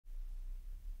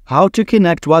How to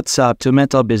connect WhatsApp to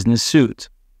Meta Business Suite.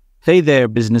 Hey there,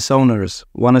 business owners.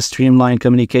 Want to streamline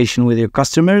communication with your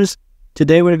customers?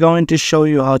 Today we're going to show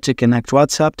you how to connect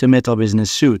WhatsApp to Meta Business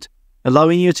Suite,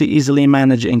 allowing you to easily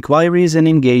manage inquiries and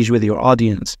engage with your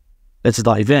audience. Let's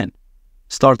dive in.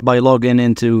 Start by logging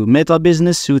into Meta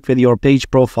Business Suite with your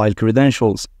page profile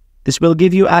credentials. This will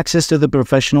give you access to the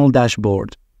professional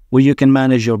dashboard, where you can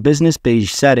manage your business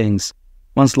page settings.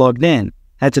 Once logged in,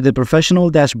 head to the professional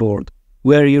dashboard,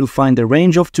 where you'll find a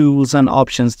range of tools and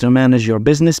options to manage your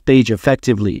business page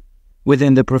effectively.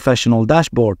 Within the professional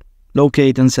dashboard,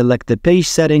 locate and select the Page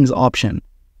Settings option.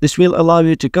 This will allow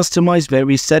you to customize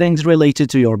various settings related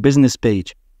to your business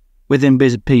page. Within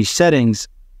Page Settings,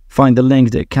 find the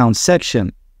Linked Accounts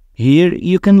section. Here,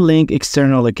 you can link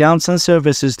external accounts and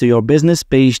services to your business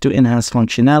page to enhance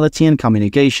functionality and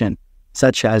communication,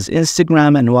 such as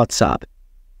Instagram and WhatsApp.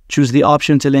 Choose the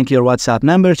option to link your WhatsApp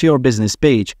number to your business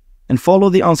page, and follow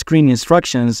the on-screen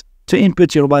instructions to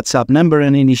input your WhatsApp number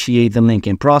and initiate the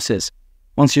linking process.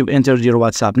 Once you've entered your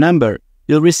WhatsApp number,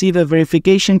 you'll receive a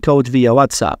verification code via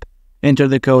WhatsApp. Enter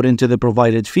the code into the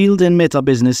provided field in Meta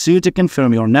Business Suite to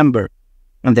confirm your number.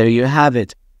 And there you have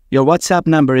it. Your WhatsApp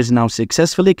number is now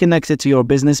successfully connected to your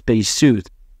business page suite.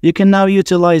 You can now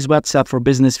utilize WhatsApp for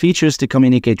business features to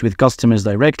communicate with customers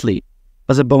directly.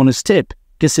 As a bonus tip,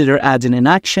 consider adding an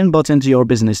action button to your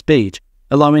business page,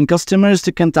 allowing customers to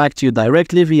contact you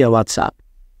directly via WhatsApp.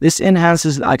 This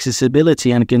enhances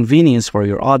accessibility and convenience for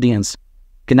your audience.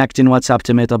 Connecting WhatsApp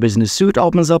to Meta Business Suite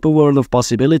opens up a world of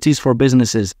possibilities for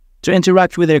businesses to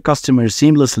interact with their customers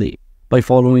seamlessly. By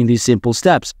following these simple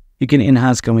steps, you can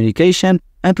enhance communication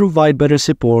and provide better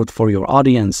support for your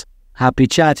audience. Happy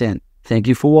chatting. Thank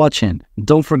you for watching.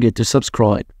 Don't forget to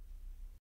subscribe.